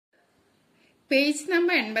Page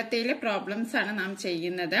number 87 problems ആണ് നാം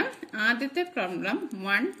ചെയ്യുന്നത്. ആദ്യത്തെ പ്രോബ്ലം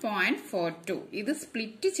 1.42 ഇത്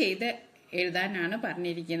സ്പ്ലിറ്റ് ചെയ്ത് എഴുതാനാണ്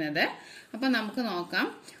പറഞ്ഞിരിക്കുന്നത്. അപ്പൊ നമുക്ക് നോക്കാം.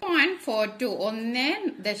 0.42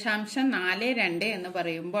 1.42 എന്ന്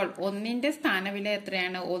പറയുമ്പോൾ ഒന്നിന്റെ സ്ഥാനവില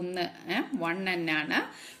എത്രയാണ്? 1 തന്നെയാണ്.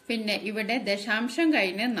 പിന്നെ ഇവിടെ ദശാംശം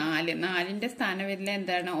കഴിഞ്ഞ് 4ന്റെ സ്ഥാനവില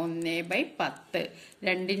എന്താണ്? 1/10.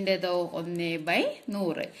 2ന്റേതോ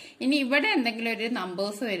 1/100. ഇനി ഇവിടെ എന്തെങ്കിലും ഒരു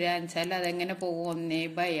നമ്പേഴ്സ് വരികയെന്ന് വെച്ചാൽ അതെങ്ങനെ പോകും?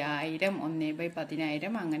 1/1000,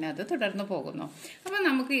 1/10000 അങ്ങനെ അത് തുടർന്ന് പോകുന്നു. അപ്പൊ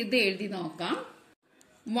നമുക്ക് ഇത് എഴുതി നോക്കാം.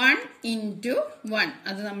 1 into 1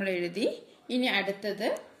 അത് നമ്മൾ എഴുതി. ഇനി അടുത്തത്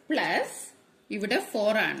പ്ലസ് ഇവിടെ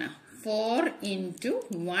 4 ആണ്. 4 into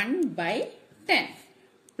 1/10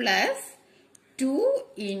 പ്ലസ് 2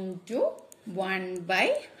 into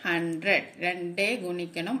 1/100 2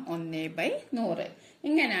 ഗുണിക്കണം 1/100.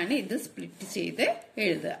 ഇങ്ങനെയാണ് ഇത് സ്പ്ലിറ്റ് ചെയ്ത്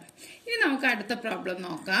എഴുതുക. ഇനി നമുക്ക് അടുത്ത പ്രോബ്ലം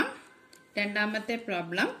നോക്കാം. രണ്ടാമത്തെ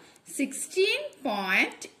പ്രോബ്ലം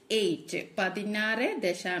 16.8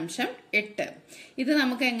 16.8. ഇത്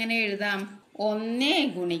നമുക്ക് എങ്ങനെ എഴുതാം? 1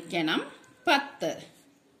 ഗുണിക്കണം 10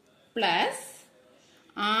 പ്ലസ്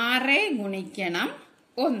 6 ഗുണിക്കണം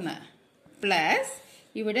 1 പ്ലസ്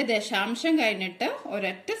ഇവിടെ ദശാംശം കഴിഞ്ഞിട്ട്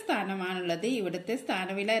ഒരൊറ്റ സ്ഥാനമാണുള്ളത്. ഇവിടുത്തെ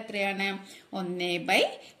സ്ഥാനവില എത്രയാണ്?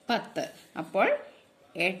 1/10. അപ്പോൾ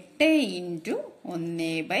 8 into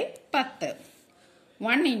 1/10.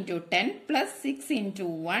 1 into 10 plus 6 into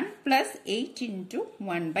 1 plus 8 into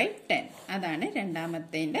 1/10. അതാണ്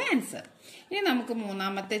രണ്ടാമത്തെ ആൻസർ. ഇനി നമുക്ക്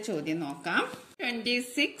മൂന്നാമത്തെ ചോദ്യം നോക്കാം.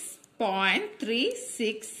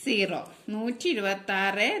 26.360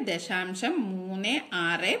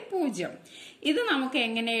 126.360. ഇത് നമുക്ക്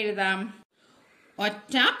എങ്ങനെ എഴുതാം?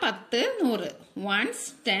 ഒറ്റ 10 100 ones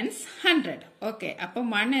tens 100. ഓക്കെ, അപ്പൊ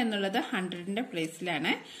 1 എന്നുള്ളത് 100ന്റെ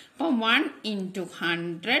പ്ലേസിലാണ്. അപ്പൊ 1 into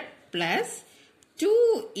 100 plus 2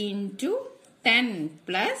 into 10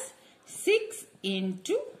 plus 6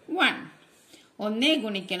 into 1. 1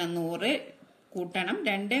 ഗുണിക്കണം 100 കൂട്ടണം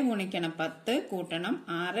 2 ഗുണിക്കണം 10 കൂട്ടണം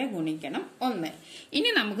 6 ഗുണിക്കണം 1. ഇനി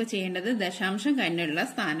നമുക്ക് ചെയ്യേണ്ടത് ദശാംശം കഴിഞ്ഞുള്ള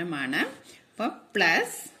സ്ഥാനമാണ്. അപ്പൊ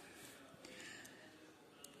plus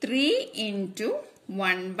 3 into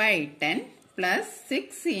 1/10 plus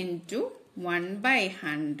 6 into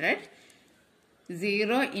 1/100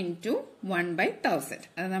 0 into 1/1000.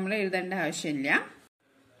 അത് നമ്മൾ എഴുതേണ്ട ആവശ്യമില്ല.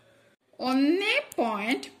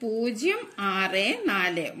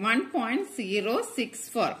 1.064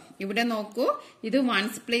 1.064. ഇവിടെ നോക്കൂ, ഇത്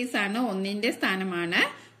വൺസ് പ്ലേസ് ആണ്, ഒന്നിന്റെ സ്ഥാനമാണ്.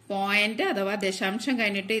 പോയിന്റ് അഥവാ ദശാംശം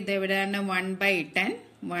കഴിഞ്ഞിട്ട് ഇത് എവിടെയാണ്? 1/10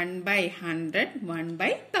 1/100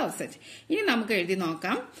 1/1000. ഇനി നമുക്ക് എഴുതി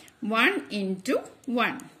നോക്കാം. 1 into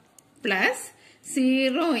 1 plus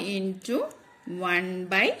 0 into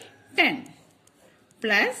 1/10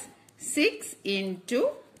 plus 6 into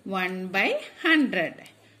 1/100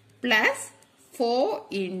 plus 4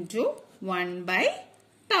 into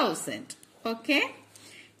 1/1000. Okay,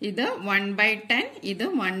 ഇത് 1/10, ഇത്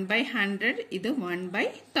 1/100, ഇത്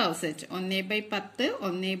 1/1000. 1/10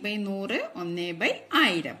 1/100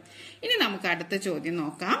 1/1000. ഇനി നമുക്ക് അടുത്ത ചോദ്യം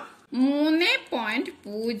നോക്കാം.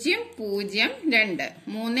 3.002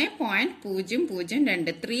 3.002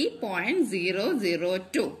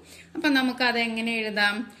 3.002. അപ്പൊ നമുക്ക് അതെങ്ങനെ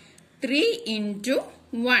എഴുതാം? 3 into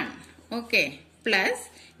 1. ഓക്കെ, പ്ലസ്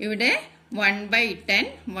ഇവിടെ 1/10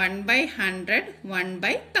 1/100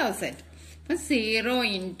 1/1000. അപ്പൊ 0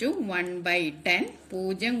 into 1/10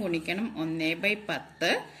 0 ഗുണിക്കണം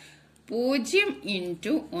 1/10 0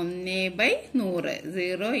 into 1/100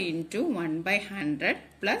 0 into 1/100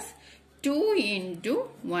 plus 2 into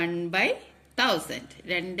 1/1000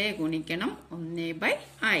 2 ഗുണിക്കണം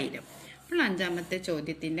 1/1000. അപ്പോൾ അഞ്ചാമത്തെ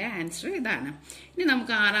ചോദ്യത്തിന്റെ ആൻസർ ഇതാണ്. ഇനി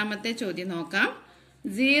നമുക്ക് ആറാമത്തെ ചോദ്യം നോക്കാം.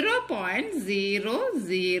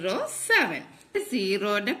 0.007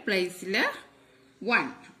 സീറോയുടെ പ്ലേസില്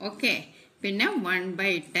 1. ഓക്കെ, പിന്നെ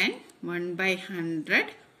 1/10 1/100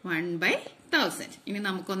 1/1000. ഇനി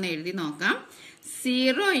നമുക്കൊന്ന് എഴുതി നോക്കാം.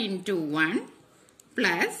 0 into 1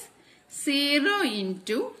 plus 0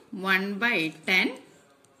 into 1/10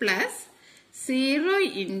 plus 0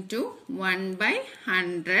 into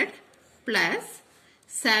 1/100 plus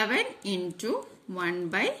 7 into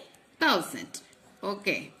 1/1000.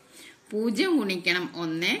 Okay, 0 ഗുണിക്കണം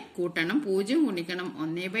 1 കൂട്ടണം 0 ഗുണിക്കണം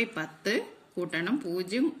 1/10 കൂട്ടണം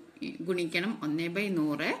 0 ഗുണിക്കണം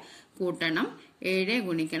 1/100 കൂട്ടണം 7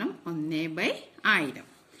 ഗുണിക്കണം 1/1000.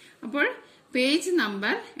 അപ്പോൾ പേജ്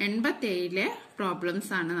നമ്പർ 87 പ്രോബ്ലംസ്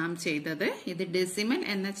ആണ് നാം ചെയ്തത്. ഇത് ഡെസിമൽ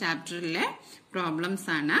എന്ന ചാപ്റ്ററിലെ പ്രോബ്ലംസ്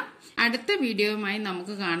ആണ്. അടുത്ത വീഡിയോയുമായി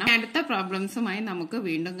നമുക്ക് കാണാം. അടുത്ത പ്രോബ്ലംസുമായി നമുക്ക്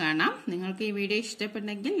വീണ്ടും കാണാം. നിങ്ങൾക്ക് ഈ വീഡിയോ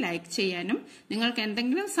ഇഷ്ടപ്പെട്ടെങ്കിൽ ലൈക്ക് ചെയ്യാനും നിങ്ങൾക്ക്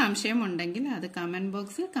എന്തെങ്കിലും സംശയം ഉണ്ടെങ്കിൽ അത് കമന്റ്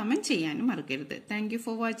ബോക്സിൽ കമന്റ് ചെയ്യാനും മറക്കരുത്. Thank you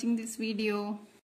for watching this video.